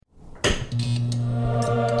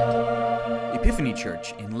Epiphany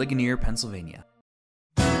Church in Ligonier, Pennsylvania.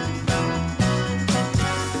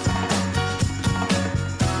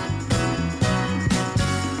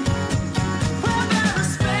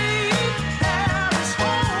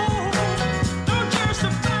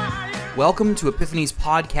 Welcome to Epiphany's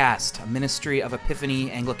podcast, a ministry of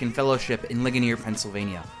Epiphany Anglican Fellowship in Ligonier,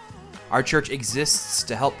 Pennsylvania. Our church exists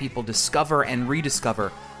to help people discover and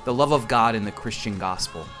rediscover the love of God in the Christian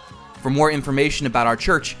gospel. For more information about our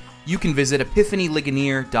church, you can visit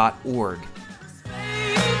epiphanyligonier.org.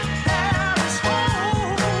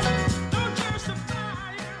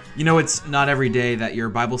 You know, it's not every day that your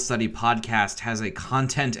Bible study podcast has a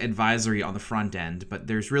content advisory on the front end, but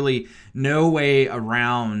there's really no way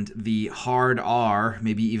around the hard R,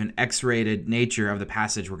 maybe even X-rated nature of the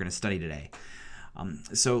passage we're going to study today.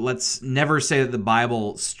 So let's never say that the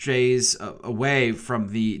Bible strays away from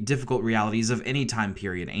the difficult realities of any time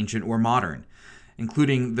period, ancient or modern,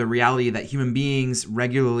 including the reality that human beings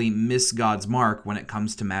regularly miss God's mark when it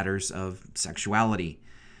comes to matters of sexuality.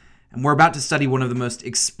 And we're about to study one of the most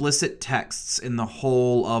explicit texts in the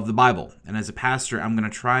whole of the Bible. And as a pastor, I'm going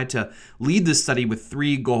to try to lead this study with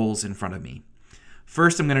three goals in front of me.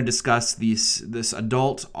 First, I'm going to discuss this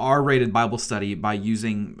adult R-rated Bible study by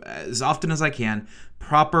using, as often as I can,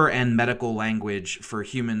 proper and medical language for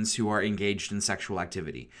humans who are engaged in sexual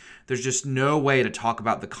activity. There's just no way to talk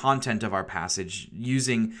about the content of our passage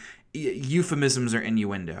using euphemisms or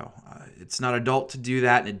innuendo. It's not adult to do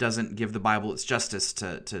that, and it doesn't give the Bible its justice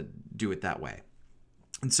to do it that way.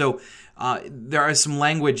 And so there is some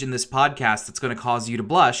language in this podcast that's going to cause you to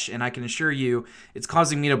blush, and I can assure you it's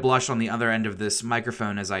causing me to blush on the other end of this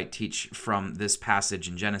microphone as I teach from this passage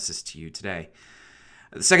in Genesis to you today.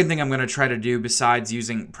 The second thing I'm going to try to do, besides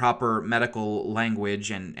using proper medical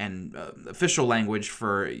language and official language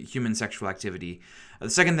for human sexual activity, the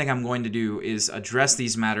second thing I'm going to do is address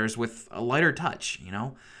these matters with a lighter touch. You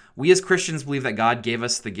know, we as Christians believe that God gave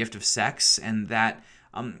us the gift of sex, and that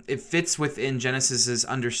it fits within Genesis's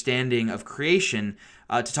understanding of creation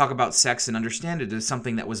to talk about sex and understand it as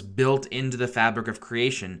something that was built into the fabric of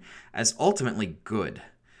creation as ultimately good.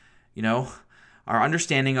 You know, our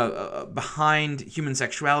understanding behind human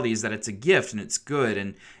sexuality is that it's a gift and it's good,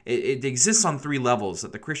 and it exists on three levels.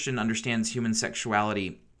 That the Christian understands human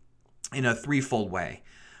sexuality in a threefold way.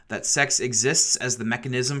 That sex exists as the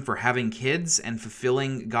mechanism for having kids and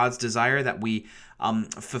fulfilling God's desire that we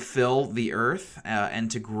fulfill the earth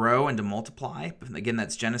and to grow and to multiply. Again,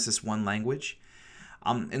 that's Genesis 1 language.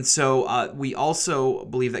 And so we also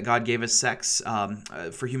believe that God gave us sex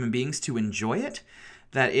for human beings to enjoy it,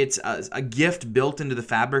 that it's a gift built into the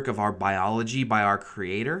fabric of our biology by our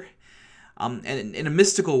Creator. And in a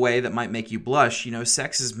mystical way that might make you blush, you know,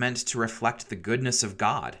 sex is meant to reflect the goodness of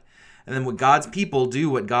God. And then when God's people do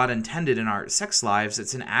what God intended in our sex lives,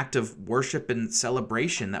 it's an act of worship and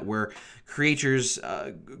celebration that we're creatures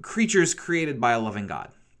created by a loving God.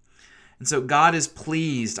 And so God is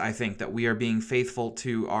pleased, I think, that we are being faithful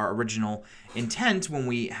to our original intent when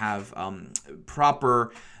we have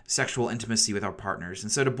proper sexual intimacy with our partners.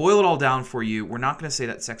 And so to boil it all down for you, we're not going to say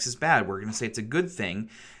that sex is bad. We're going to say it's a good thing.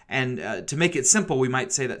 And to make it simple, we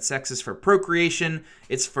might say that sex is for procreation,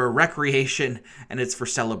 it's for recreation, and it's for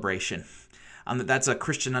celebration. That's a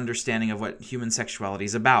Christian understanding of what human sexuality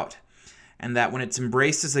is about. And that when it's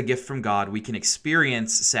embraced as a gift from God, we can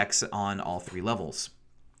experience sex on all three levels.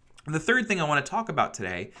 And the third thing I want to talk about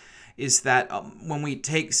today is that when we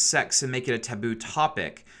take sex and make it a taboo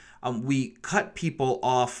topic, we cut people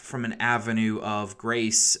off from an avenue of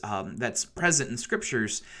grace that's present in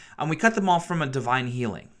scriptures, and we cut them off from a divine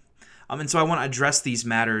healing. And so I want to address these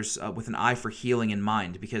matters with an eye for healing in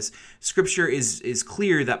mind, because Scripture is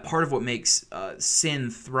clear that part of what makes sin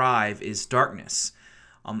thrive is darkness.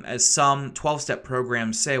 As some 12-step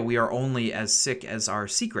programs say, we are only as sick as our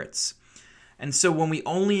secrets. And so when we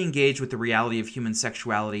only engage with the reality of human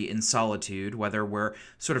sexuality in solitude, whether we're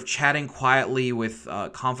sort of chatting quietly with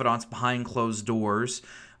confidants behind closed doors,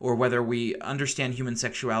 or whether we understand human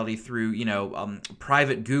sexuality through,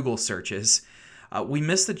 private Google searches, we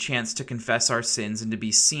miss the chance to confess our sins and to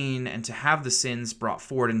be seen and to have the sins brought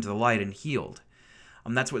forward into the light and healed.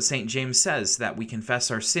 That's what St. James says, that we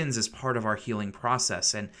confess our sins as part of our healing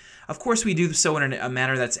process. And of course we do so in a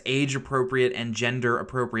manner that's age appropriate and gender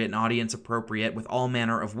appropriate and audience appropriate with all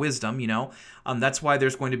manner of wisdom, That's why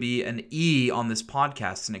there's going to be an E on this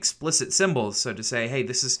podcast, an explicit symbol, so to say, hey,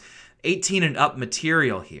 this is 18 and up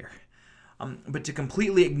material here. But to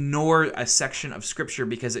completely ignore a section of Scripture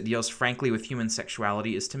because it deals frankly with human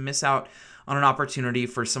sexuality is to miss out on an opportunity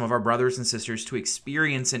for some of our brothers and sisters to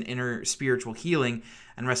experience an inner spiritual healing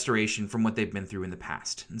and restoration from what they've been through in the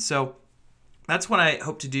past. And so That's what I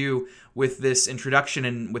hope to do with this introduction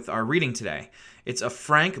and with our reading today. It's a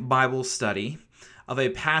frank Bible study of a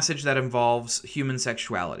passage that involves human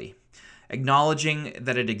sexuality, acknowledging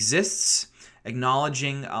that it exists,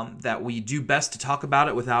 acknowledging that we do best to talk about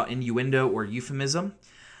it without innuendo or euphemism,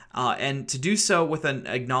 and to do so with an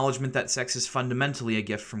acknowledgement that sex is fundamentally a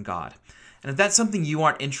gift from God. And if that's something you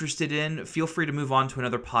aren't interested in, feel free to move on to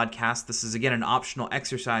another podcast. This is, again, an optional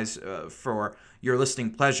exercise for your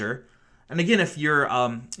listening pleasure. And again, if you're,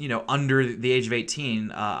 under the age of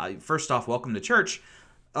 18, first off, welcome to church.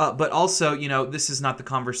 But also, this is not the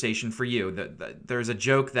conversation for you. There's a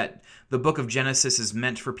joke that the book of Genesis is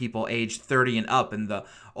meant for people aged 30 and up, and the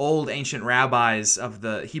old ancient rabbis of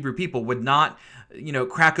the Hebrew people would not,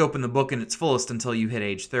 crack open the book in its fullest until you hit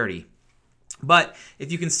age 30. But if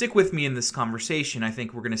you can stick with me in this conversation, I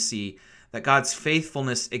think we're going to see that God's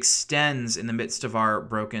faithfulness extends in the midst of our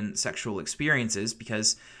broken sexual experiences,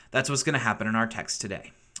 because that's what's going to happen in our text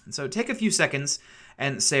today. And so take a few seconds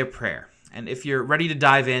and say a prayer. And if you're ready to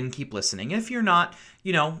dive in, keep listening. If you're not,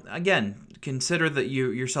 again, consider that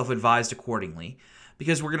you're self-advised accordingly,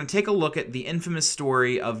 because we're going to take a look at the infamous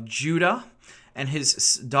story of Judah and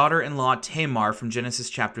his daughter-in-law Tamar from Genesis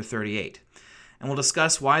chapter 38. And we'll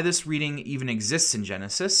discuss why this reading even exists in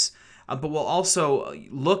Genesis, but we'll also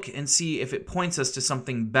look and see if it points us to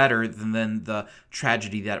something better than the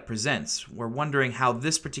tragedy that it presents. We're wondering how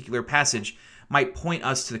this particular passage might point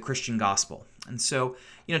us to the Christian gospel. And so,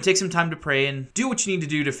 take some time to pray and do what you need to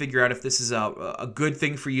do to figure out if this is a good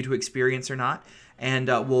thing for you to experience or not. And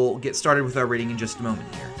we'll get started with our reading in just a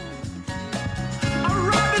moment here.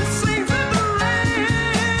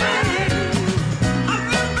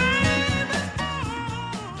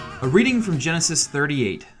 A reading from Genesis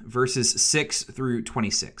 38, verses 6 through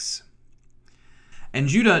 26. And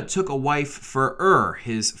Judah took a wife for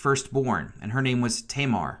his firstborn, and her name was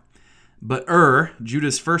Tamar. But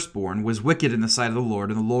Judah's firstborn, was wicked in the sight of the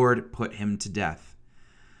Lord, and the Lord put him to death.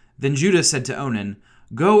 Then Judah said to Onan,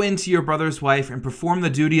 "Go into your brother's wife and perform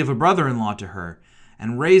the duty of a brother-in-law to her,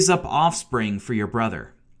 and raise up offspring for your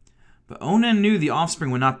brother." But Onan knew the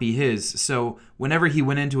offspring would not be his, so whenever he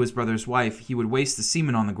went into his brother's wife, he would waste the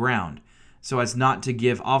semen on the ground, so as not to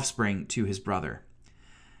give offspring to his brother.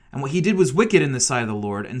 And what he did was wicked in the sight of the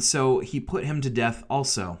Lord, and so he put him to death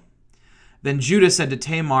also. Then Judah said to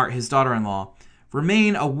Tamar, his daughter-in-law,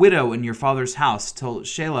 "Remain a widow in your father's house till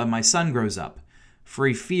Shelah my son grows up," for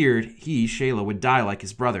he feared Shelah, would die like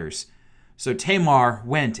his brothers. So Tamar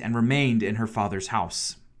went and remained in her father's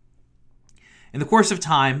house. In the course of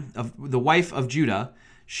time, the wife of Judah,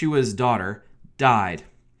 Shua's daughter, died.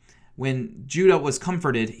 When Judah was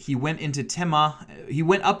comforted, he went up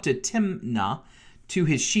to Timnah to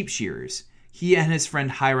his sheep shearers, he and his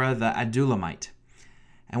friend Hira the Adullamite.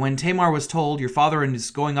 And when Tamar was told, "Your father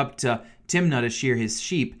is going up to Timnah to shear his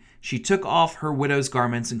sheep," she took off her widow's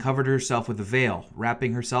garments and covered herself with a veil,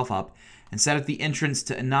 wrapping herself up, and sat at the entrance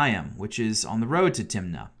to Enaim, which is on the road to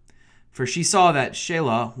Timnah. For she saw that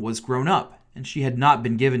Shelah was grown up, and she had not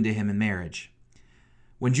been given to him in marriage.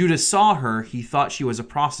 When Judah saw her, he thought she was a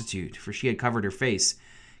prostitute, for she had covered her face.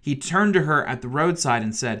 He turned to her at the roadside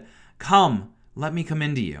and said, "Come, let me come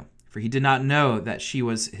into you," for he did not know that she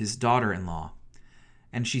was his daughter-in-law.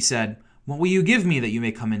 And she said, "What will you give me that you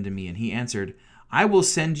may come into me?" And he answered, "I will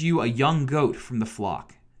send you a young goat from the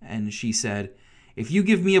flock." And she said, "If you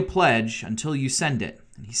give me a pledge until you send it."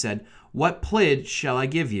 And he said, "What pledge shall I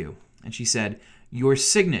give you?" And she said, "Your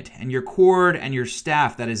signet and your cord and your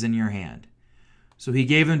staff that is in your hand." So he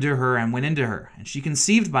gave them to her and went into her, and she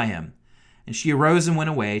conceived by him. And she arose and went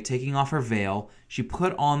away, taking off her veil, she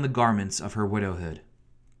put on the garments of her widowhood.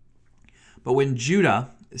 But when Judah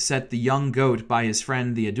set the young goat by his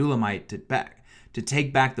friend the Adullamite to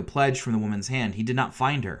take back the pledge from the woman's hand, he did not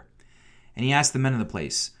find her. And he asked the men of the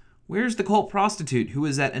place, "Where's the cult prostitute who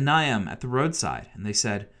was at Enaim at the roadside?" And they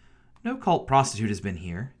said, "No cult prostitute has been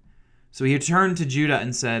here." So he returned to Judah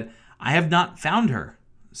and said, "I have not found her."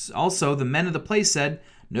 Also the men of the place said,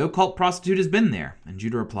 "No cult prostitute has been there." And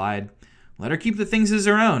Judah replied, "Let her keep the things as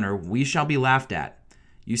her own, or we shall be laughed at.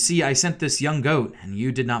 You see, I sent this young goat, and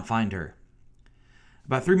you did not find her."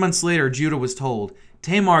 About 3 months later, Judah was told,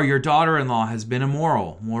 "Tamar, your daughter-in-law, has been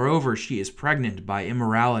immoral. Moreover, she is pregnant by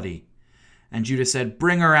immorality." And Judah said,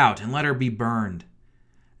 "Bring her out, and let her be burned."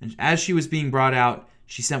 And as she was being brought out,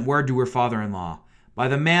 she sent word to her father-in-law, "By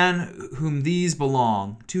the man to whom these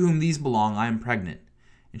belong, I am pregnant."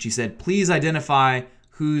 And she said, "Please identify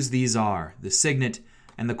whose these are, the signet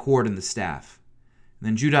and the cord and the staff." And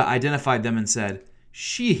then Judah identified them and said,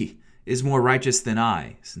 "She is more righteous than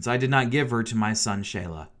I, since I did not give her to my son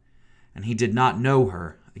Shelah." And he did not know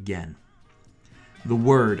her again. The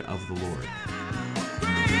word of the Lord.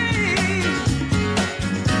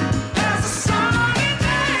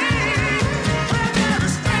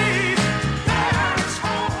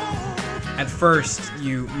 first,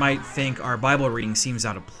 you might think our Bible reading seems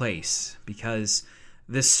out of place because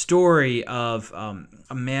this story of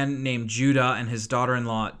a man named Judah and his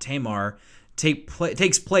daughter-in-law Tamar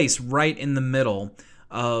takes place right in the middle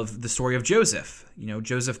of the story of Joseph.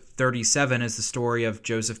 Joseph 37 is the story of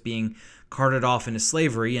Joseph being carted off into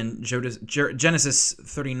slavery, and Genesis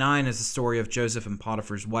 39 is the story of Joseph and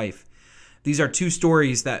Potiphar's wife. These are two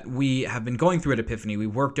stories that we have been going through at Epiphany. We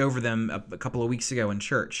worked over them a couple of weeks ago in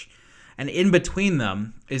church. And in between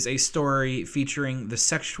them is a story featuring the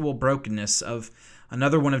sexual brokenness of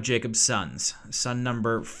another one of Jacob's sons, son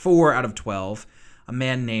number 4 out of 12, a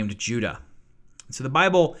man named Judah. So the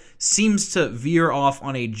Bible seems to veer off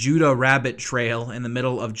on a Judah rabbit trail in the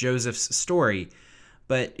middle of Joseph's story.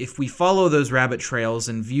 But if we follow those rabbit trails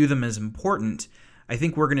and view them as important, I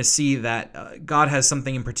think we're going to see that God has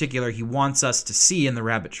something in particular he wants us to see in the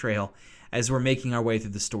rabbit trail as we're making our way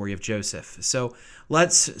through the story of Joseph. So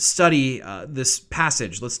let's study this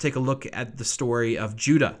passage. Let's take a look at the story of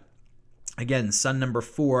Judah. Again, son number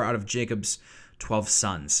 4 out of Jacob's 12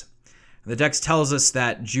 sons. The text tells us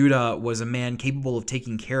that Judah was a man capable of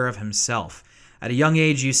taking care of himself. At a young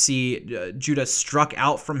age, you see Judah struck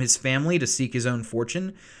out from his family to seek his own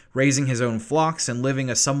fortune, raising his own flocks and living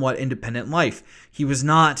a somewhat independent life. He was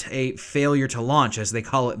not a failure to launch, as they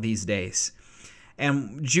call it these days.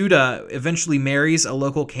 And Judah eventually marries a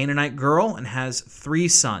local Canaanite girl and has 3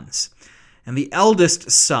 sons. And the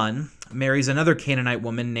eldest son marries another Canaanite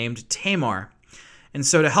woman named Tamar. And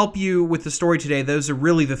so to help you with the story today, those are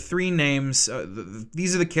really the 3 names.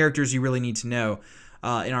 These are the characters you really need to know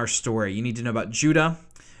in our story. You need to know about Judah,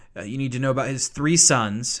 you need to know about his 3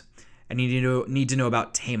 sons, and you need to know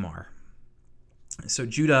about Tamar. So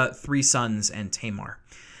Judah, 3 sons, and Tamar.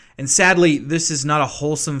 And sadly, this is not a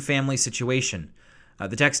wholesome family situation.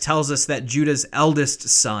 The text tells us that Judah's eldest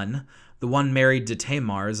son, the one married to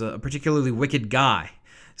Tamar, is a particularly wicked guy.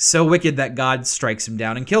 So wicked that God strikes him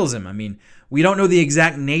down and kills him. I mean, we don't know the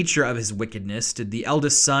exact nature of his wickedness. Did the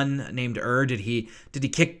eldest son named did he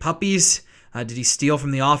kick puppies? Did he steal from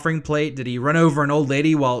the offering plate? Did he run over an old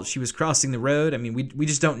lady while she was crossing the road? I mean, we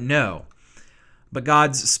just don't know. But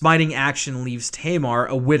God's smiting action leaves Tamar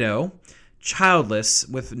a widow, childless,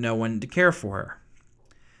 with no one to care for her.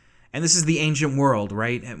 And this is the ancient world,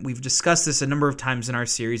 right? And we've discussed this a number of times in our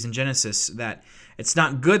series in Genesis, that it's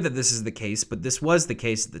not good that this is the case, but this was the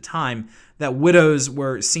case at the time, that widows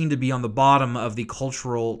were seen to be on the bottom of the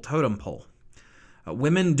cultural totem pole.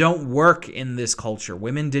 Women don't work in this culture.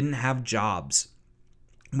 Women didn't have jobs.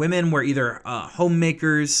 Women were either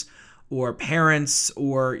homemakers or parents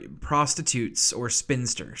or prostitutes or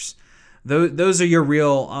spinsters. Those are your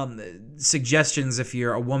real suggestions if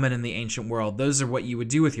you're a woman in the ancient world. Those are what you would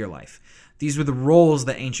do with your life. These were the roles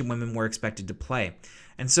that ancient women were expected to play.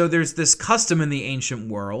 And so there's this custom in the ancient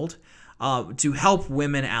world to help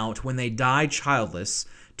women out when they die childless,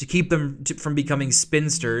 to keep them from becoming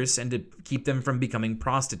spinsters and to keep them from becoming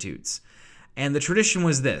prostitutes. And the tradition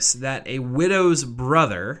was this, that a widow's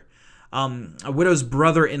brother-in-law,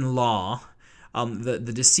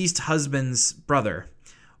 the deceased husband's brother,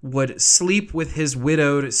 would sleep with his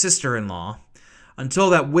widowed sister-in-law until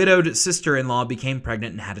that widowed sister-in-law became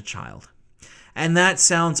pregnant and had a child. And that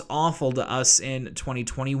sounds awful to us in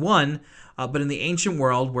 2021, but in the ancient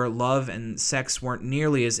world where love and sex weren't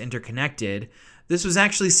nearly as interconnected, this was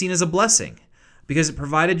actually seen as a blessing because it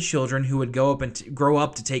provided children who would grow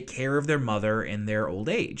up to take care of their mother in their old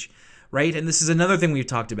age, right? And this is another thing we've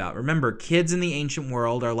talked about. Remember, kids in the ancient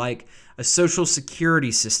world are like a social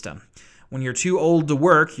security system. When you're too old to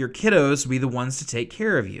work, your kiddos will be the ones to take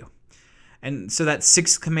care of you. And so that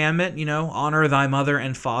 6th commandment, honor thy mother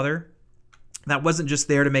and father, that wasn't just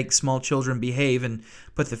there to make small children behave and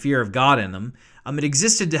put the fear of God in them. It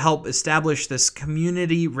existed to help establish this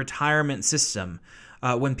community retirement system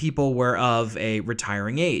when people were of a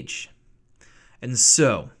retiring age. And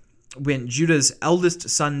so, when Judah's eldest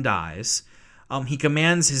son dies, he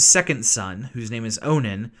commands his 2nd son, whose name is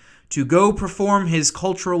Onan, to go perform his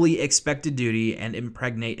culturally expected duty and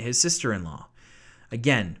impregnate his sister-in-law.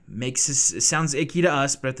 Again, it sounds icky to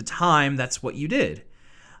us, but at the time, that's what you did.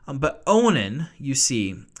 But Onan, you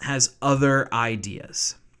see, has other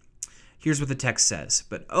ideas. Here's what the text says.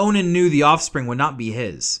 But Onan knew the offspring would not be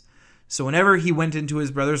his. So whenever he went into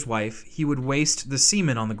his brother's wife, he would waste the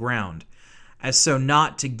semen on the ground, as so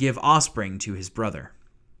not to give offspring to his brother.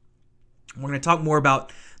 We're going to talk more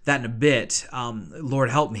about that in a bit. Lord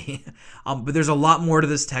help me. But there's a lot more to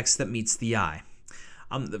this text that meets the eye.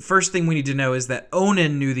 The first thing we need to know is that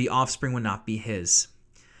Onan knew the offspring would not be his.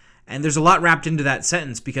 And there's a lot wrapped into that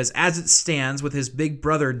sentence because as it stands with his big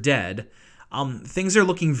brother dead, things are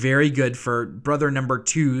looking very good for brother number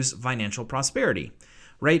two's financial prosperity,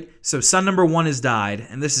 right? So son number one has died,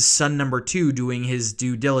 and this is son number two doing his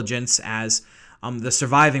due diligence as the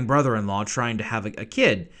surviving brother-in-law trying to have a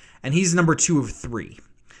kid, and he's number two of three.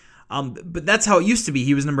 But that's how it used to be.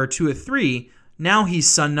 He was number two of three. Now he's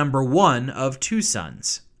son number one of two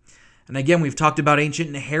sons. And again, we've talked about ancient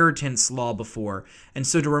inheritance law before. And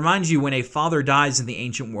so to remind you, when a father dies in the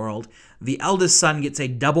ancient world, the eldest son gets a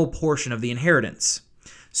double portion of the inheritance.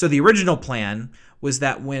 So the original plan was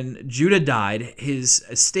that when Judah died, his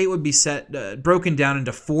estate would be broken down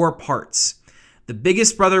into 4 parts. The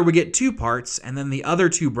biggest brother would get 2 parts, and then the other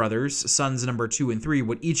 2 brothers, sons number 2 and 3,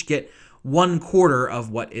 would each get 1/4 of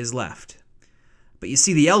what is left. But you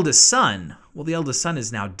see, the eldest son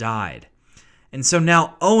has now died. And so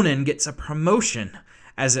now Onan gets a promotion,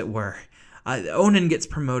 as it were. Onan gets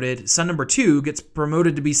promoted. Son number 2 gets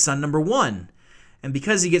promoted to be son number 1. And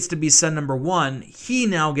because he gets to be son number 1, he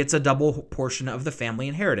now gets a double portion of the family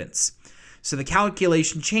inheritance. So the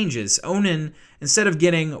calculation changes. Onan, instead of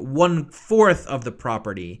getting 1/4 of the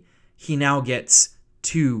property, he now gets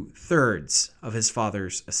 2/3 of his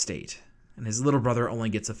father's estate. And his little brother only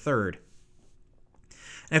gets 1/3.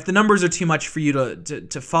 And if the numbers are too much for you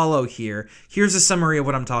to follow here, here's a summary of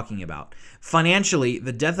what I'm talking about. Financially,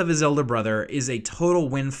 the death of his elder brother is a total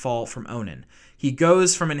windfall from Onan. He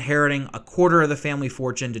goes from inheriting 1/4 of the family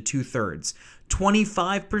fortune to 2/3,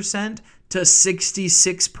 25% to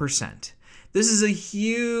 66%. This is a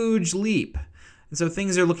huge leap. And so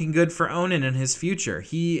things are looking good for Onan in his future.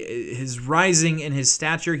 He is rising in his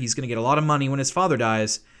stature. He's going to get a lot of money when his father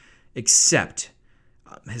dies, except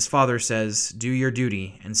his father says, do your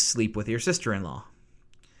duty and sleep with your sister-in-law.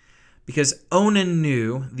 Because Onan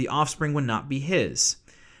knew the offspring would not be his.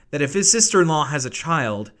 That if his sister-in-law has a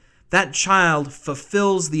child, that child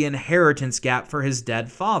fulfills the inheritance gap for his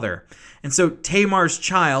dead father. And so Tamar's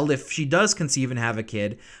child, if she does conceive and have a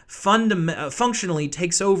kid, functionally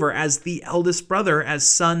takes over as the eldest brother, as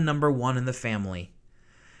son number 1 in the family.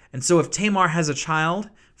 And so if Tamar has a child,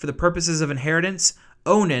 for the purposes of inheritance,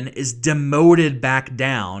 Onan is demoted back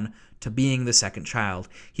down to being the second child.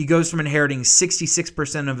 He goes from inheriting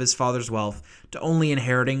 66% of his father's wealth to only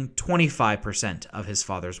inheriting 25% of his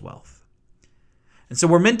father's wealth. And so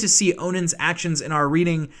we're meant to see Onan's actions in our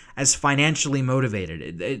reading as financially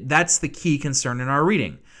motivated. That's the key concern in our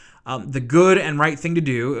reading. The good and right thing to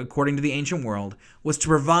do, according to the ancient world, was to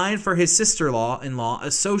provide for his sister-in-law a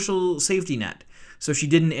social safety net, so she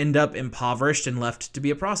didn't end up impoverished and left to be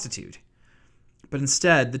a prostitute. But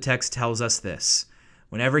instead, the text tells us this.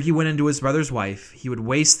 Whenever he went into his brother's wife, he would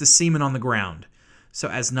waste the semen on the ground, so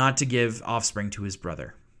as not to give offspring to his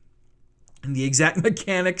brother. And the exact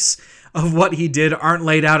mechanics of what he did aren't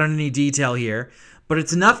laid out in any detail here, but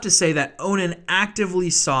it's enough to say that Onan actively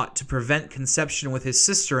sought to prevent conception with his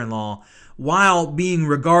sister-in-law while being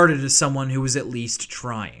regarded as someone who was at least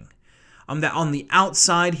trying. That on the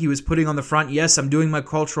outside, he was putting on the front, yes, I'm doing my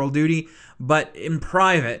cultural duty, but in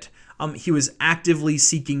private, he was actively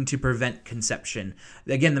seeking to prevent conception.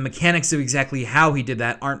 Again, the mechanics of exactly how he did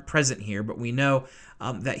that aren't present here, but we know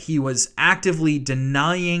that he was actively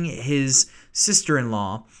denying his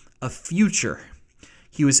sister-in-law a future.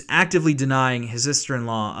 He was actively denying his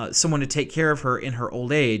sister-in-law someone to take care of her in her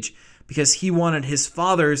old age because he wanted his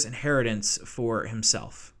father's inheritance for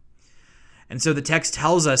himself. And so the text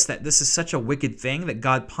tells us that this is such a wicked thing that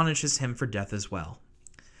God punishes him for death as well,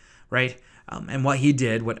 right? And what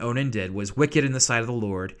Onan did, was wicked in the sight of the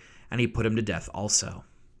Lord, and he put him to death also.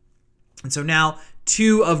 And so now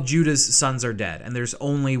 2 of Judah's sons are dead, and there's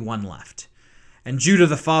only 1 left. And Judah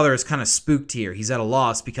the father is kind of spooked here. He's at a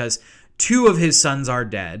loss because 2 of his sons are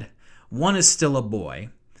dead. 1 is still a boy.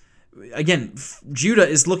 Again, Judah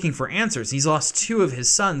is looking for answers. He's lost 2 of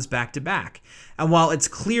his sons back to back. And while it's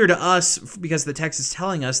clear to us, because the text is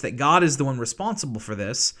telling us that God is the one responsible for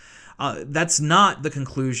this, that's not the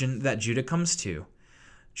conclusion that Judah comes to.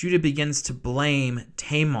 Judah begins to blame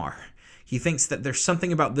Tamar. He thinks that there's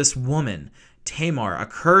something about this woman, Tamar, a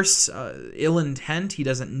curse, ill intent, he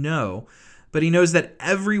doesn't know, but he knows that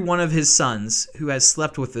every one of his sons who has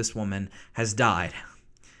slept with this woman has died.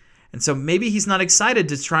 And so maybe he's not excited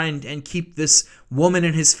to try and keep this woman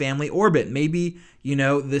in his family orbit. Maybe,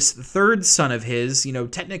 this third son of his,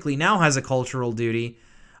 technically now has a cultural duty,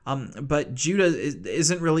 but Judah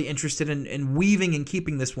isn't really interested in weaving and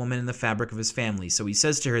keeping this woman in the fabric of his family. So he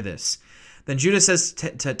says to her this. Then Judah says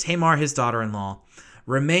to Tamar, his daughter-in-law,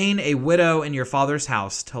 remain a widow in your father's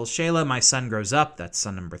house till Shelah, my son, grows up. That's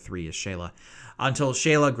son number 3 is Shelah. Until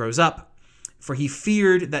Shelah grows up, for he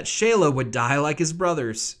feared that Shelah would die like his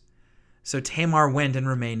brothers. So Tamar went and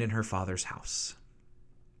remained in her father's house.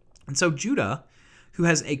 And so Judah, who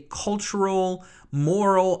has a cultural,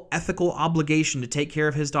 moral, ethical obligation to take care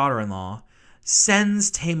of his daughter-in-law,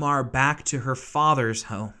 sends Tamar back to her father's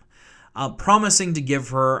home, promising to give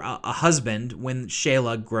her a husband when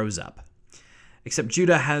Shelah grows up. Except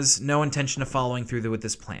Judah has no intention of following through with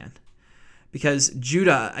this plan. Because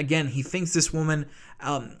Judah, again, he thinks this woman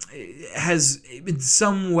has in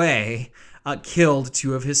some way killed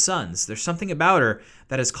two of his sons. There's something about her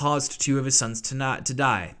that has caused two of his sons to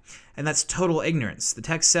die. And that's total ignorance. The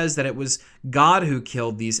text says that it was God who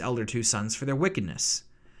killed these elder two sons for their wickedness.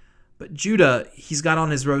 But Judah, he's got on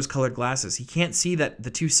his rose-colored glasses. He can't see that the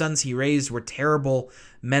two sons he raised were terrible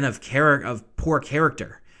men of poor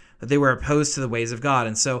character, that they were opposed to the ways of God.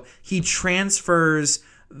 And so he transfers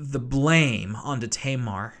the blame onto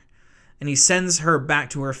Tamar, and he sends her back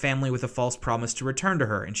to her family with a false promise to return to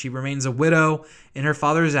her. And she remains a widow in her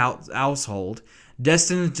father's household,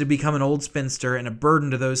 destined to become an old spinster and a burden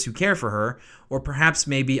to those who care for her, or perhaps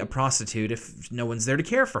maybe a prostitute if no one's there to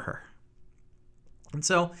care for her. And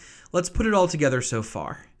so let's put it all together so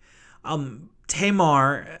far.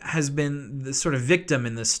 Tamar has been the sort of victim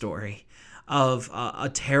in this story of a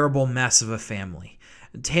terrible mess of a family.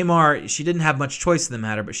 Tamar, she didn't have much choice in the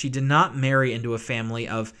matter, but she did not marry into a family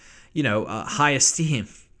of, high esteem.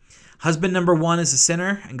 Husband number 1 is a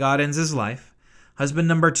sinner, and God ends his life. Husband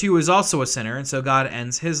number 2 is also a sinner, and so God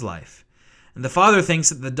ends his life. And the father thinks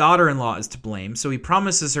that the daughter-in-law is to blame, so he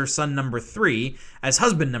promises her son number 3 as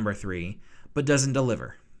husband number 3, but doesn't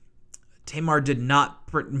deliver. Tamar did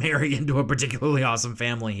not marry into a particularly awesome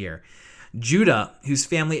family here. Judah, whose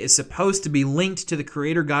family is supposed to be linked to the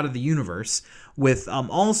creator God of the universe with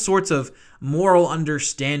all sorts of moral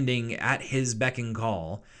understanding at his beck and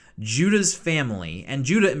call, Judah's family, and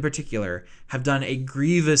Judah in particular, have done a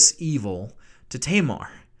grievous evil to Tamar.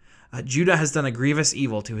 Judah has done a grievous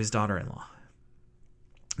evil to his daughter-in-law.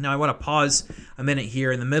 Now I want to pause a minute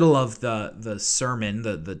here in the middle of the sermon,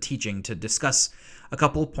 the teaching, to discuss a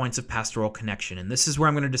couple of points of pastoral connection. And this is where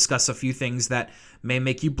I'm going to discuss a few things that may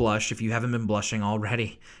make you blush if you haven't been blushing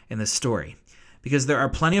already in this story. Because there are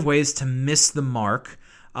plenty of ways to miss the mark,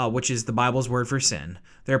 which is the Bible's word for sin.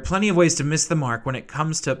 There are plenty of ways to miss the mark when it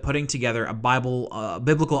comes to putting together a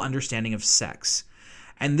biblical understanding of sex.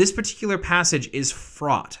 And this particular passage is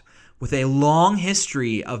fraught with a long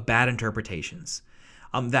history of bad interpretations.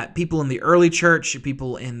 That people in the early church,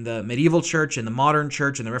 people in the medieval church, in the modern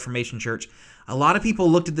church, in the Reformation church, a lot of people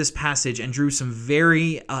looked at this passage and drew some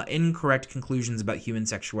very incorrect conclusions about human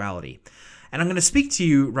sexuality. And I'm going to speak to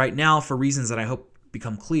you right now for reasons that I hope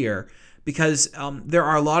become clear, because there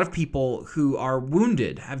are a lot of people who are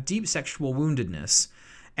wounded, have deep sexual woundedness,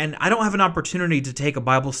 and I don't have an opportunity to take a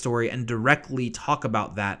Bible story and directly talk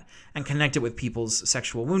about that and connect it with people's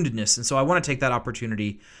sexual woundedness. And so I want to take that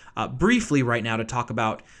opportunity briefly right now to talk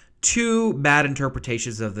about 2 bad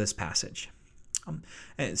interpretations of this passage.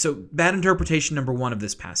 So bad interpretation number 1 of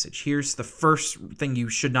this passage. Here's the first thing you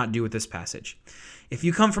should not do with this passage. If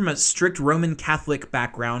you come from a strict Roman Catholic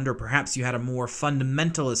background, or perhaps you had a more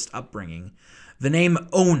fundamentalist upbringing, the name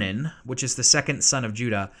Onan, which is the second son of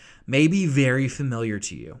Judah, may be very familiar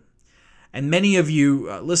to you. And many of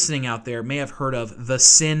you listening out there may have heard of the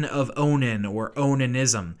sin of Onan or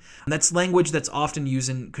Onanism. That's language that's often used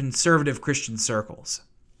in conservative Christian circles.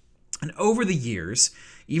 And over the years,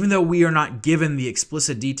 even though we are not given the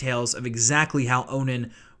explicit details of exactly how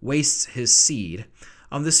Onan wastes his seed,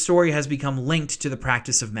 this story has become linked to the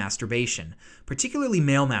practice of masturbation, particularly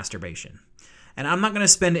male masturbation. And I'm not going to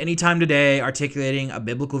spend any time today articulating a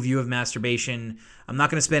biblical view of masturbation. I'm not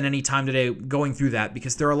going to spend any time today going through that,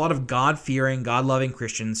 because there are a lot of God-fearing, God-loving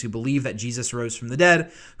Christians who believe that Jesus rose from the dead,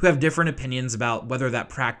 who have different opinions about whether that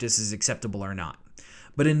practice is acceptable or not.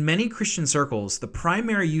 But in many Christian circles, the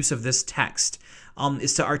primary use of this text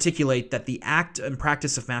is to articulate that the act and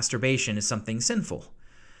practice of masturbation is something sinful.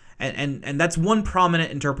 And that's one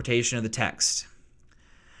prominent interpretation of the text.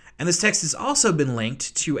 And this text has also been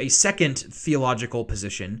linked to a second theological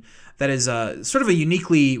position that is sort of a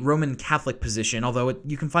uniquely Roman Catholic position, although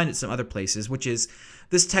you can find it some other places, which is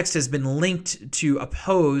this text has been linked to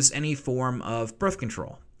oppose any form of birth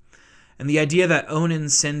control. And the idea that Onan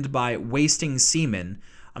sinned by wasting semen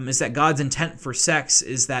is that God's intent for sex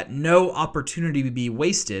is that no opportunity be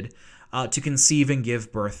wasted to conceive and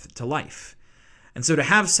give birth to life. And so to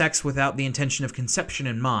have sex without the intention of conception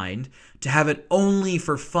in mind, to have it only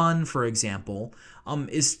for fun, for example,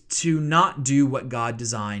 is to not do what God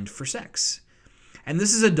designed for sex. And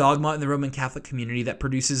this is a dogma in the Roman Catholic community that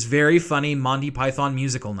produces very funny Monty Python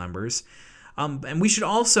musical numbers. And we should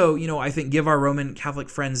also, I think, give our Roman Catholic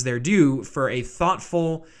friends their due for a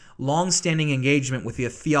thoughtful, long-standing engagement with the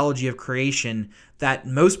theology of creation that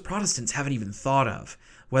most Protestants haven't even thought of.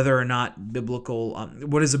 Whether or not biblical,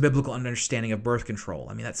 what is a biblical understanding of birth control?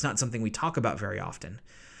 I mean, that's not something we talk about very often.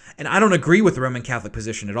 And I don't agree with the Roman Catholic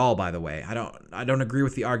position at all, by the way. I don't agree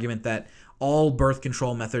with the argument that all birth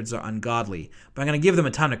control methods are ungodly. But I'm going to give them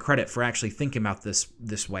a ton of credit for actually thinking about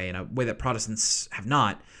this way, in a way that Protestants have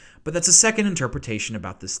not. But that's a second interpretation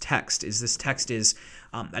about this text. This text is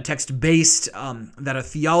a text based that a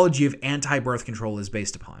theology of anti-birth control is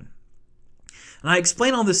based upon. And I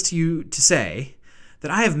explain all this to you to say that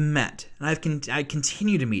I have met, and I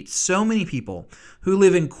continue to meet, so many people who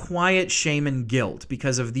live in quiet shame and guilt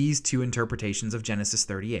because of these two interpretations of Genesis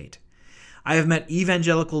 38. I have met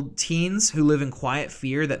evangelical teens who live in quiet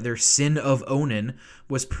fear that their sin of Onan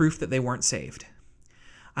was proof that they weren't saved.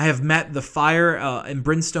 I have met the fire and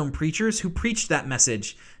brimstone preachers who preached that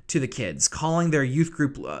message to the kids, calling their youth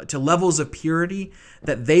group to levels of purity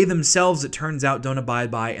that they themselves, it turns out, don't abide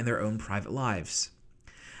by in their own private lives.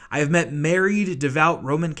 I have met married, devout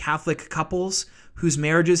Roman Catholic couples whose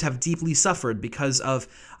marriages have deeply suffered because of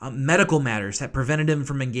medical matters that prevented them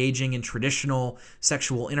from engaging in traditional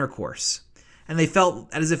sexual intercourse. And they felt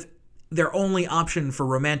as if their only option for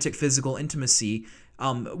romantic physical intimacy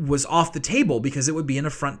was off the table because it would be an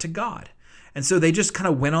affront to God. And so they just kind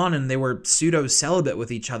of went on and they were pseudo-celibate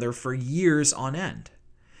with each other for years on end.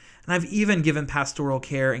 And I've even given pastoral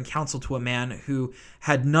care and counsel to a man who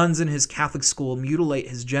had nuns in his Catholic school mutilate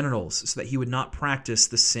his genitals so that he would not practice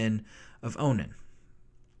the sin of Onan.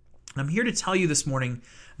 I'm here to tell you this morning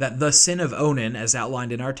that the sin of Onan, as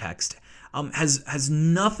outlined in our text, has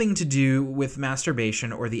nothing to do with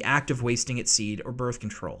masturbation or the act of wasting its seed or birth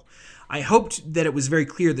control. I hoped that it was very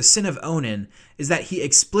clear the sin of Onan is that he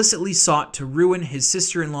explicitly sought to ruin his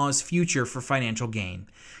sister-in-law's future for financial gain.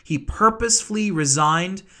 He purposefully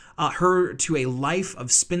resigned her to a life of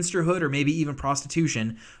spinsterhood or maybe even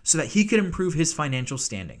prostitution so that he could improve his financial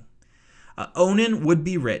standing. Onan would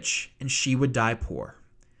be rich and she would die poor.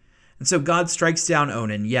 And so God strikes down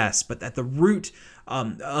Onan, yes, but at the root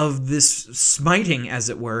of this smiting, as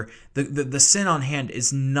it were, the sin on hand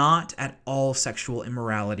is not at all sexual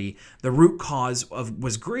immorality. The root cause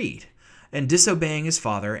was greed and disobeying his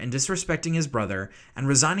father and disrespecting his brother and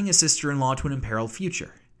resigning his sister-in-law to an imperiled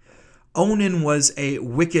future. Onan was a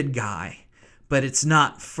wicked guy, but it's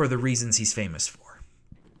not for the reasons he's famous for.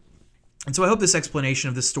 And so I hope this explanation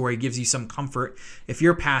of this story gives you some comfort if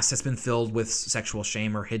your past has been filled with sexual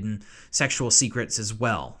shame or hidden sexual secrets as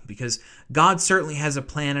well, because God certainly has a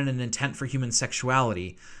plan and an intent for human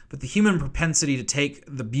sexuality, but the human propensity to take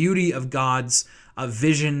the beauty of God's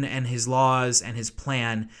vision and his laws and his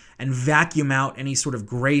plan and vacuum out any sort of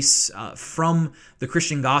grace from the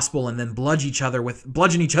Christian gospel and then bludgeon each other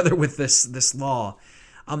with this law,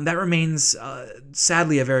 that remains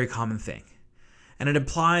sadly a very common thing. And it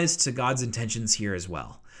applies to God's intentions here as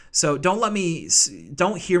well. So don't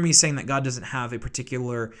hear me saying that God doesn't have a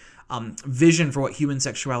particular vision for what human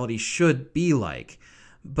sexuality should be like.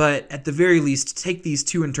 But at the very least, take these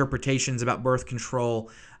two interpretations about birth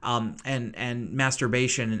control and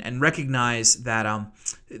masturbation and recognize that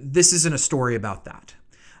this isn't a story about that.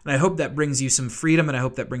 And I hope that brings you some freedom, and I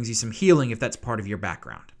hope that brings you some healing if that's part of your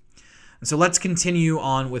background. And so let's continue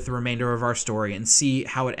on with the remainder of our story and see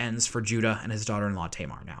how it ends for Judah and his daughter-in-law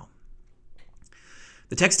Tamar now.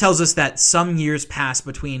 The text tells us that some years pass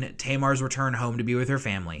between Tamar's return home to be with her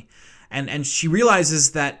family, and she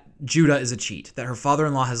realizes that Judah is a cheat, that her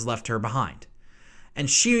father-in-law has left her behind. And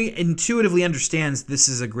she intuitively understands this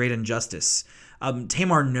is a great injustice.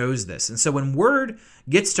 Tamar knows this. And so when word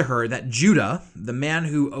gets to her that Judah, the man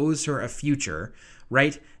who owes her a future,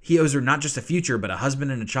 right? He owes her not just a future, but a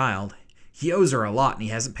husband and a child. He owes her a lot and he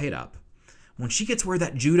hasn't paid up. When she gets word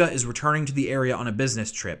that Judah is returning to the area on a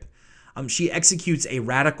business trip, she executes a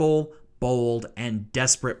radical, bold, and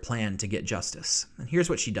desperate plan to get justice. And here's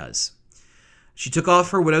what she does. She took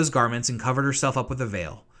off her widow's garments and covered herself up with a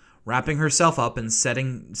veil, wrapping herself up and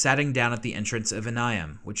sitting down at the entrance of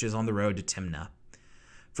Enaim, which is on the road to Timnah.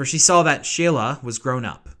 For she saw that Shelah was grown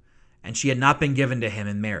up, and she had not been given to him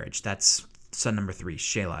in marriage. That's son number 3,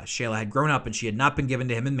 Shelah. Shelah had grown up, and she had not been given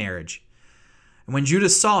to him in marriage. And when Judah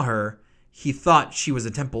saw her, he thought she was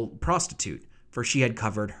a temple prostitute, for she had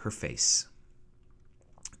covered her face.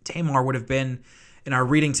 Tamar would have been, in our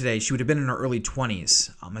reading today, she would have been in her early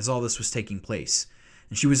 20s as all this was taking place.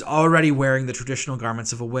 And she was already wearing the traditional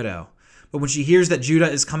garments of a widow. But when she hears that Judah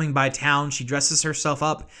is coming by town, she dresses herself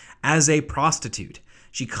up as a prostitute.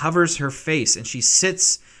 She covers her face and she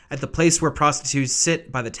sits at the place where prostitutes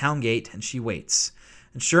sit by the town gate, and she waits.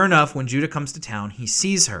 And sure enough, when Judah comes to town, he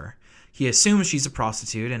sees her. He assumes she's a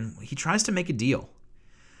prostitute, and he tries to make a deal.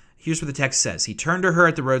 Here's what the text says. He turned to her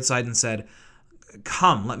at the roadside and said,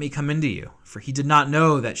 "Come, let me come into you." For he did not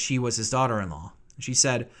know that she was his daughter-in-law. And she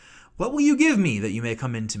said, "What will you give me that you may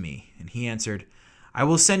come into me?" And he answered, "I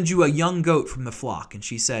will send you a young goat from the flock." And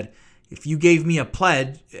she said, "If you give me a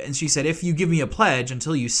pledge,"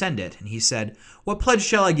 until you send it. And he said, "What pledge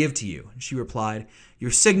shall I give to you?" And she replied,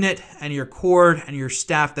 "Your signet and your cord and your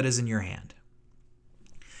staff that is in your hand."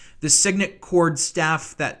 The signet, cord,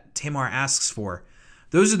 staff that Tamar asks for,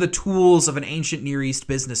 those are the tools of an ancient Near East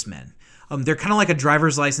businessman. They're kind of like a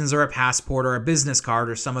driver's license or a passport or a business card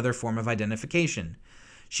or some other form of identification.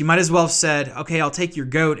 She might as well have said, "Okay, I'll take your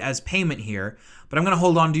goat as payment here, but I'm going to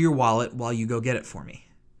hold on to your wallet while you go get it for me."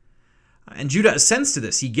 And Judah assents to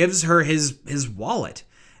this. He gives her his wallet,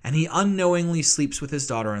 and he unknowingly sleeps with his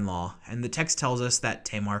daughter-in-law, and the text tells us that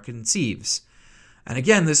Tamar conceives. And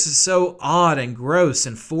again, this is so odd and gross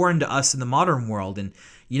and foreign to us in the modern world, and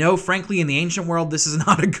frankly, in the ancient world, this is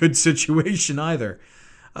not a good situation either.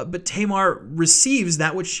 But Tamar receives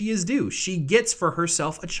that which she is due. She gets for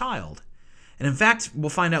herself a child. And in fact, we'll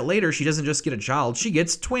find out later, she doesn't just get a child, she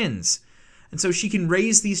gets twins. And so she can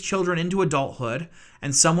raise these children into adulthood,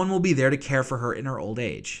 and someone will be there to care for her in her old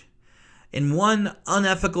age. In one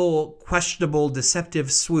unethical, questionable,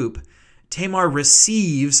 deceptive swoop, Tamar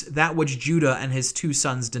receives that which Judah and his 2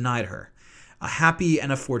 sons denied her, a happy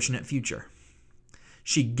and a fortunate future.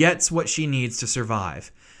 She gets what she needs to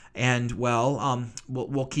survive. And,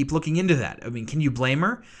 we'll keep looking into that. I mean, can you blame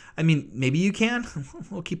her? I mean, maybe you can.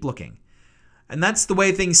 We'll keep looking. And that's the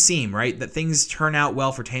way things seem, right? That things turn out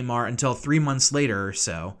well for Tamar until 3 months later or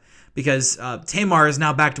so. Because Tamar is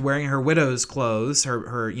now back to wearing her widow's clothes,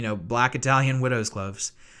 her black Italian widow's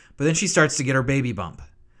clothes. But then she starts to get her baby bump.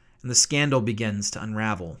 And the scandal begins to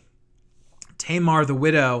unravel. Tamar, the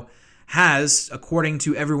widow, has, according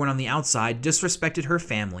to everyone on the outside, disrespected her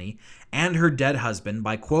family and her dead husband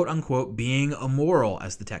by quote-unquote being immoral,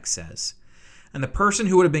 as the text says. And the person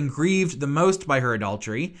who would have been grieved the most by her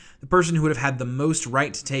adultery, the person who would have had the most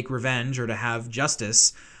right to take revenge or to have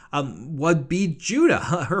justice, would be Judah,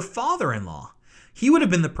 her father-in-law. He would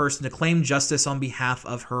have been the person to claim justice on behalf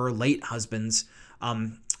of her late husband's,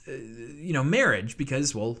 marriage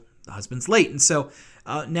because, the husband's late. And so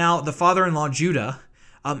now the father-in-law, Judah,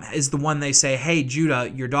 is the one they say, "Hey,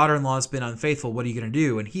 Judah, your daughter-in-law has been unfaithful. What are you going to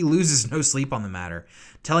do?" And he loses no sleep on the matter,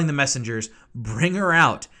 telling the messengers, "Bring her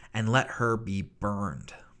out and let her be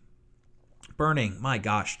burned." Burning, my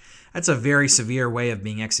gosh, that's a very severe way of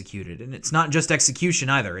being executed. And it's not just execution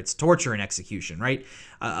either. It's torture and execution, right?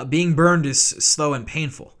 Being burned is slow and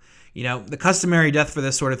painful. The customary death for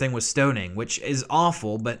this sort of thing was stoning, which is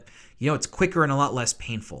awful, but, it's quicker and a lot less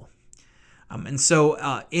painful. And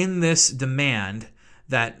so in this demand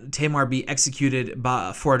that Tamar be executed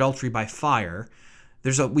for adultery by fire,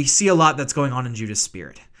 we see a lot that's going on in Judah's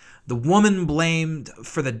spirit. The woman blamed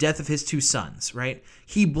for the death of his 2 sons, right?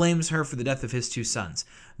 He blames her for the death of his 2 sons.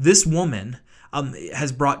 This woman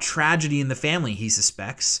has brought tragedy in the family, he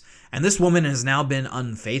suspects, and this woman has now been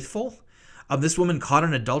unfaithful. This woman caught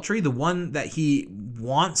in adultery, the one that he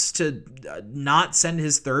wants to not send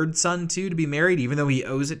his 3rd son to be married, even though he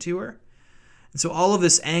owes it to her. And so all of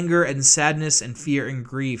this anger and sadness and fear and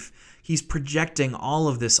grief, he's projecting all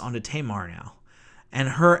of this onto Tamar now. And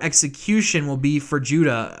her execution will be for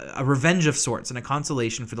Judah a revenge of sorts and a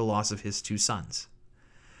consolation for the loss of his 2 sons.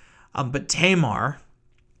 But Tamar,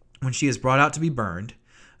 when she is brought out to be burned,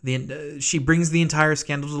 she brings the entire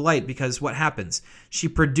scandal to light because what happens? She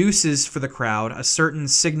produces for the crowd a certain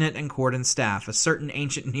signet and cord and staff, a certain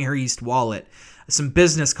ancient Near East wallet, some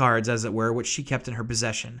business cards, as it were, which she kept in her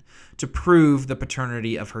possession to prove the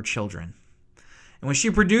paternity of her children. And when she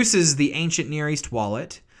produces the ancient Near East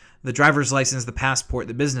wallet, the driver's license, the passport,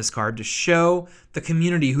 the business card, to show the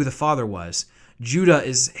community who the father was, Judah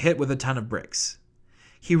is hit with a ton of bricks.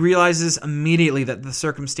 He realizes immediately that the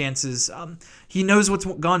circumstances, he knows what's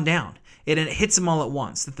gone down. And it hits him all at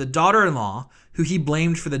once, that the daughter-in-law, who he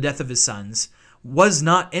blamed for the death of his sons, was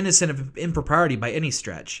not innocent of impropriety by any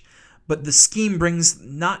stretch. But the scheme brings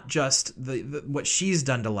not just what she's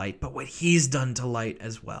done to light, but what he's done to light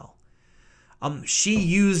as well. She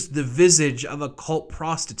used the visage of a cult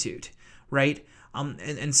prostitute, right?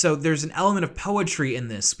 And so there's an element of poetry in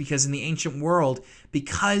this, because in the ancient world,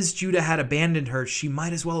 because Judah had abandoned her, she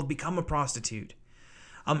might as well have become a prostitute.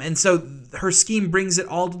 And so her scheme brings it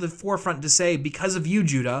all to the forefront to say, because of you,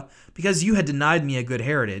 Judah, because you had denied me a good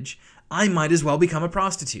heritage, I might as well become a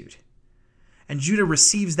prostitute. And Judah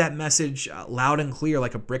receives that message loud and clear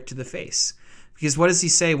like a brick to the face, Because what does he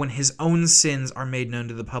say when his own sins are made known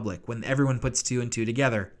to the public, when everyone puts two and two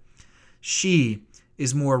together? She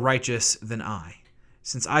is more righteous than I,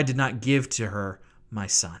 since I did not give to her my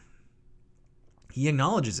son. He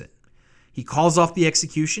acknowledges it. He calls off the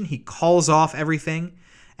execution. He calls off everything.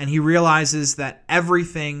 And he realizes that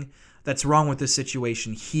everything that's wrong with this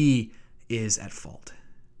situation, he is at fault.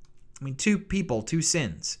 I mean, two people, two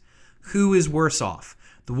sins. Who is worse off?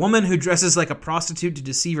 The woman who dresses like a prostitute to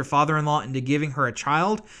deceive her father-in-law into giving her a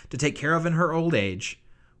child to take care of in her old age,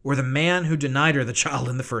 or the man who denied her the child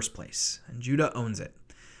in the first place? And Judah owns it.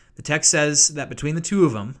 The text says that between the two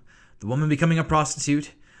of them, the woman becoming a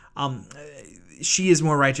prostitute, she is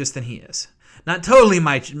more righteous than he is. Not totally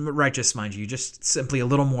righteous, mind you, just simply a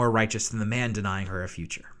little more righteous than the man denying her a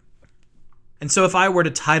future. And so if I were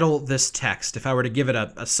to title this text, if I were to give it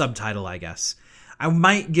a subtitle, I guess, I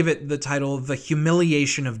might give it the title, The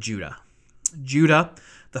Humiliation of Judah. Judah,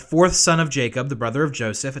 the fourth son of Jacob, the brother of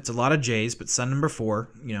Joseph. It's a lot of J's, but son number 4,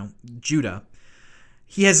 Judah.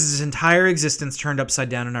 He has his entire existence turned upside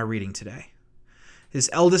down in our reading today. His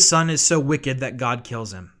eldest son is so wicked that God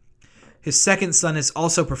kills him. His second son is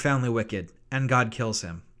also profoundly wicked, and God kills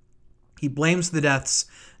him. He blames the deaths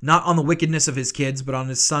not on the wickedness of his kids, but on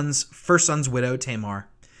his first son's widow, Tamar.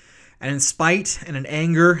 And in spite and in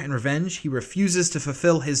anger and revenge, he refuses to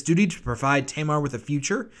fulfill his duty to provide Tamar with a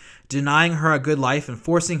future, denying her a good life and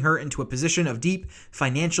forcing her into a position of deep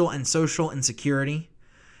financial and social insecurity.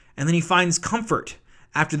 And then he finds comfort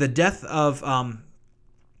after the death of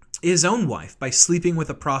his own wife by sleeping with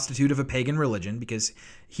a prostitute of a pagan religion, because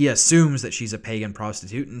he assumes that she's a pagan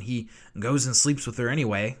prostitute, and he goes and sleeps with her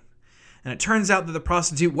anyway. And it turns out that the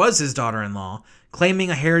prostitute was his daughter-in-law, claiming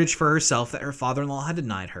a heritage for herself that her father-in-law had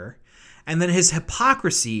denied her. And then his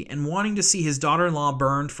hypocrisy in wanting to see his daughter-in-law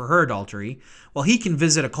burned for her adultery, while he can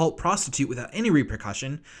visit a cult prostitute without any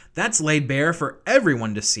repercussion, that's laid bare for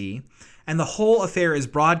everyone to see. And the whole affair is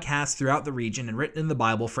broadcast throughout the region and written in the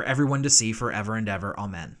Bible for everyone to see forever and ever.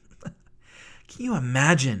 Amen. Can you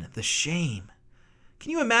imagine the shame?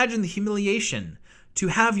 Can you imagine the humiliation to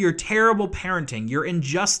have your terrible parenting, your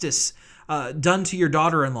injustice done to your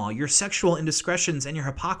daughter-in-law, your sexual indiscretions and your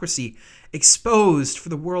hypocrisy exposed for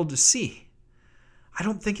the world to see? I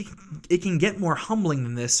don't think it can get more humbling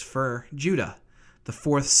than this for Judah, the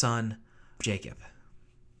fourth son of Jacob.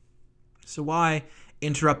 So why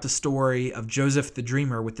interrupt the story of Joseph the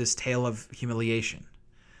dreamer with this tale of humiliation?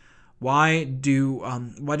 Why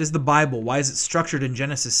does the Bible, why is it structured in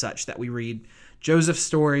Genesis such that we read Joseph's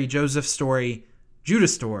story, Judah's story,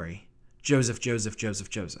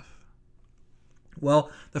 Joseph?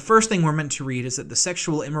 Well, the first thing we're meant to read is that the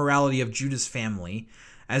sexual immorality of Judah's family,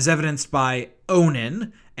 as evidenced by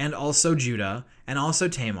Onan and also Judah and also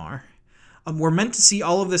Tamar, we're meant to see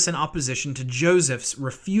all of this in opposition to Joseph's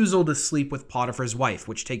refusal to sleep with Potiphar's wife,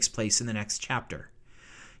 which takes place in the next chapter.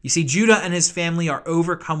 You see, Judah and his family are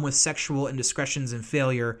overcome with sexual indiscretions and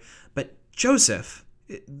failure, but Joseph,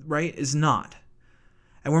 is not.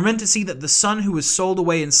 And we're meant to see that the son who was sold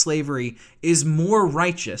away in slavery is more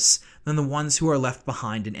righteous than the ones who are left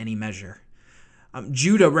behind in any measure.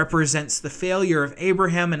 Judah represents the failure of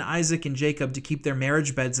Abraham and Isaac and Jacob to keep their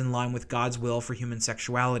marriage beds in line with God's will for human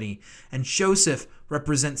sexuality. And Joseph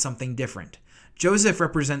represents something different. Joseph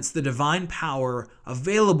represents the divine power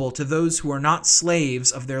available to those who are not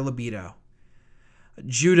slaves of their libido.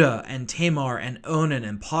 Judah and Tamar and Onan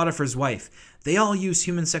and Potiphar's wife, they all use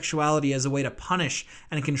human sexuality as a way to punish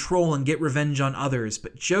and control and get revenge on others.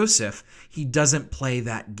 But Joseph, he doesn't play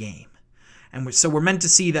that game. And so we're meant to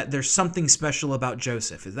see that there's something special about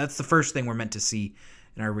Joseph. That's the first thing we're meant to see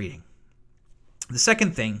in our reading. The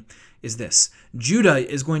second thing is this. Judah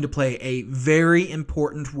is going to play a very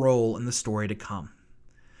important role in the story to come.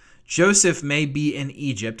 Joseph may be in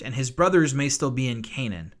Egypt and his brothers may still be in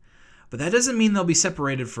Canaan, but that doesn't mean they'll be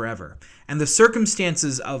separated forever. And the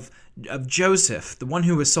circumstances of Joseph, the one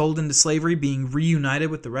who was sold into slavery, being reunited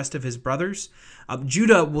with the rest of his brothers,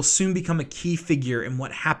 Judah will soon become a key figure in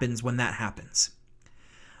what happens when that happens.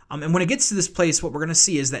 And when it gets to this place, what we're going to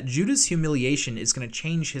see is that Judah's humiliation is going to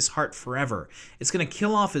change his heart forever. It's going to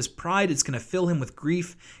kill off his pride. It's going to fill him with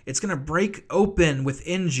grief. It's going to break open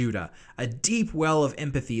within Judah a deep well of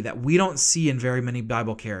empathy that we don't see in very many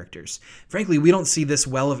Bible characters. Frankly, we don't see this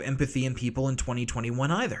well of empathy in people in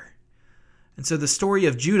 2021 either. And so the story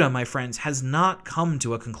of Judah, my friends, has not come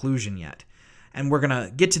to a conclusion yet. And we're going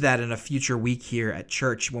to get to that in a future week here at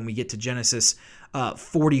church when we get to Genesis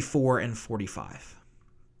 44 and 45.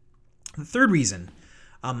 The third reason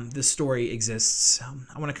this story exists,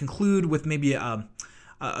 I want to conclude with maybe a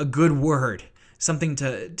good word, something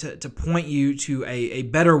to point you to a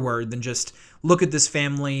better word than just look at this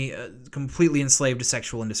family completely enslaved to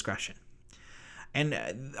sexual indiscretion.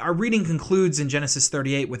 And our reading concludes in Genesis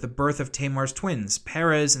 38 with the birth of Tamar's twins,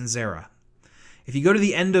 Perez and Zerah. If you go to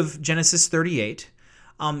the end of Genesis 38,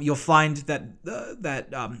 you'll find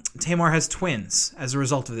that Tamar has twins as a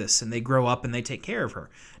result of this, and they grow up and they take care of her,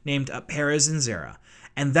 named Perez and Zerah.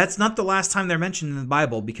 And that's not the last time they're mentioned in the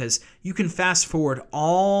Bible, because you can fast forward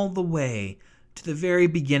all the way to the very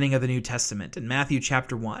beginning of the New Testament in Matthew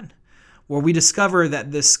chapter 1, where we discover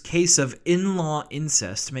that this case of in-law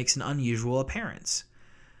incest makes an unusual appearance.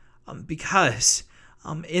 Because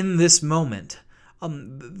in this moment,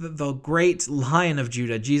 the great Lion of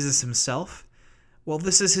Judah, Jesus himself, well,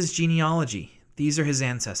 this is his genealogy. These are his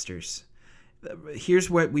ancestors. Here's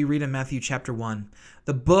what we read in Matthew chapter 1.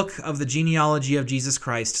 The book of the genealogy of Jesus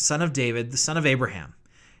Christ, son of David, the son of Abraham.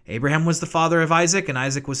 Abraham was the father of Isaac, and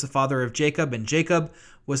Isaac was the father of Jacob, and Jacob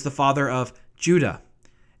was the father of Judah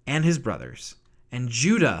and his brothers. And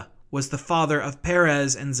Judah was the father of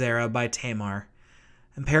Perez and Zerah by Tamar.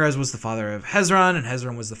 And Perez was the father of Hezron, and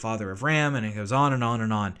Hezron was the father of Ram, and it goes on and on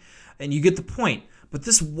and on. And you get the point. But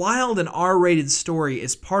this wild and R-rated story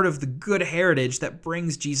is part of the good heritage that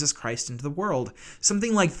brings Jesus Christ into the world.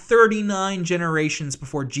 Something like 39 generations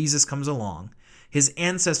before Jesus comes along, his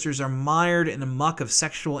ancestors are mired in a muck of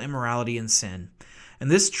sexual immorality and sin. And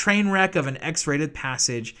this train wreck of an X-rated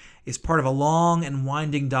passage is part of a long and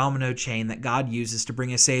winding domino chain that God uses to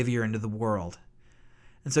bring a Savior into the world.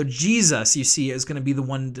 And so Jesus, you see, is going to be the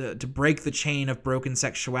one to break the chain of broken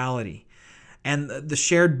sexuality. And the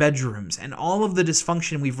shared bedrooms, and all of the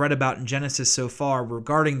dysfunction we've read about in Genesis so far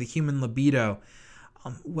regarding the human libido,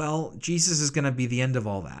 well, Jesus is going to be the end of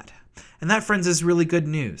all that. And that, friends, is really good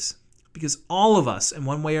news, because all of us, in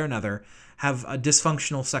one way or another, have a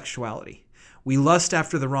dysfunctional sexuality. We lust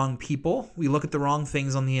after the wrong people. We look at the wrong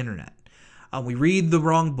things on the internet. We read the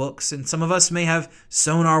wrong books, and some of us may have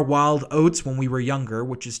sown our wild oats when we were younger,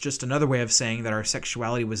 which is just another way of saying that our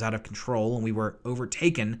sexuality was out of control and we were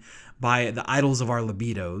overtaken by the idols of our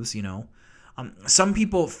libidos, you know. Some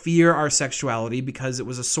people fear our sexuality because it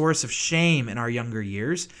was a source of shame in our younger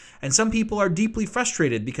years, and some people are deeply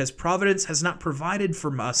frustrated because Providence has not provided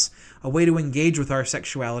for us a way to engage with our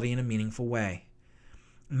sexuality in a meaningful way.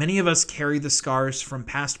 Many of us carry the scars from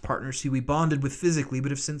past partners who we bonded with physically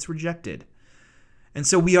but have since rejected. And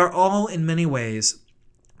so we are all, in many ways,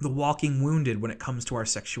 the walking wounded when it comes to our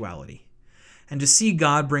sexuality. And to see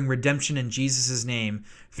God bring redemption in Jesus' name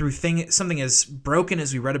through something as broken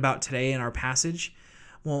as we read about today in our passage,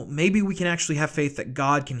 well, maybe we can actually have faith that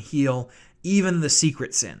God can heal even the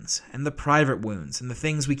secret sins and the private wounds and the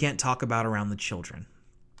things we can't talk about around the children.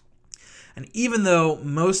 And even though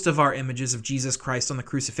most of our images of Jesus Christ on the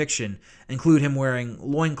crucifixion include him wearing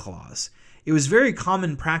loincloths, it was very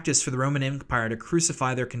common practice for the Roman Empire to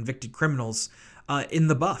crucify their convicted criminals in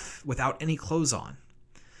the buff without any clothes on.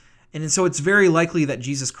 And so it's very likely that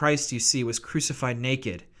Jesus Christ, you see, was crucified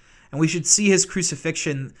naked. And we should see his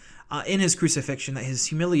crucifixion, in his crucifixion, that his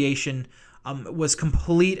humiliation was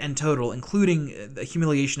complete and total, including the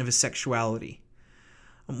humiliation of his sexuality.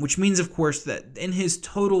 Which means, of course, that in his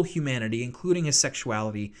total humanity, including his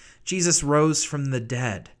sexuality, Jesus rose from the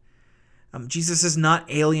dead. Jesus is not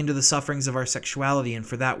alien to the sufferings of our sexuality, and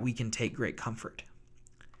for that we can take great comfort.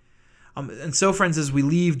 And so, friends, as we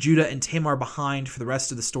leave Judah and Tamar behind for the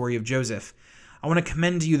rest of the story of Joseph, I want to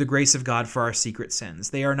commend to you the grace of God for our secret sins.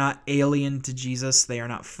 They are not alien to Jesus. They are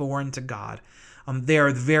not foreign to God. They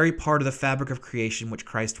are the very part of the fabric of creation which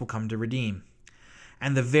Christ will come to redeem.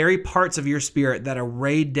 And the very parts of your spirit that are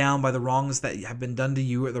weighed down by the wrongs that have been done to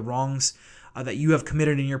you or the wrongs that you have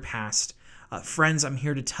committed in your past, friends, I'm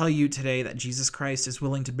here to tell you today that Jesus Christ is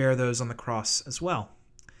willing to bear those on the cross as well.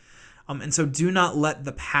 And so do not let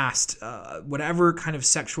the past, whatever kind of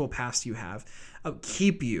sexual past you have,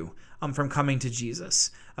 keep you from coming to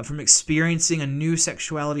Jesus, from experiencing a new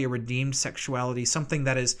sexuality, a redeemed sexuality, something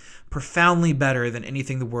that is profoundly better than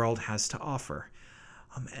anything the world has to offer.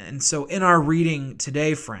 And so in our reading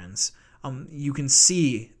today, friends, you can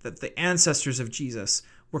see that the ancestors of Jesus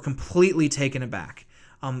were completely taken aback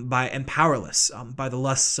and powerless by the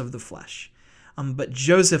lusts of the flesh. But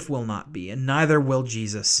Joseph will not be, and neither will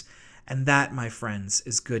Jesus. And that, my friends,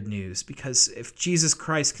 is good news, because if Jesus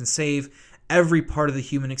Christ can save every part of the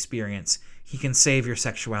human experience, he can save your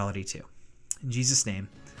sexuality too. In Jesus' name,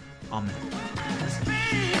 amen.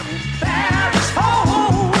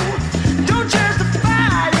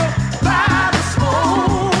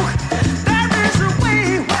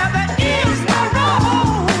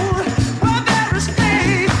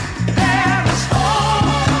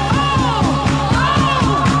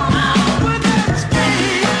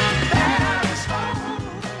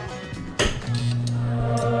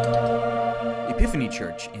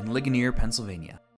 Pioneer, Pennsylvania.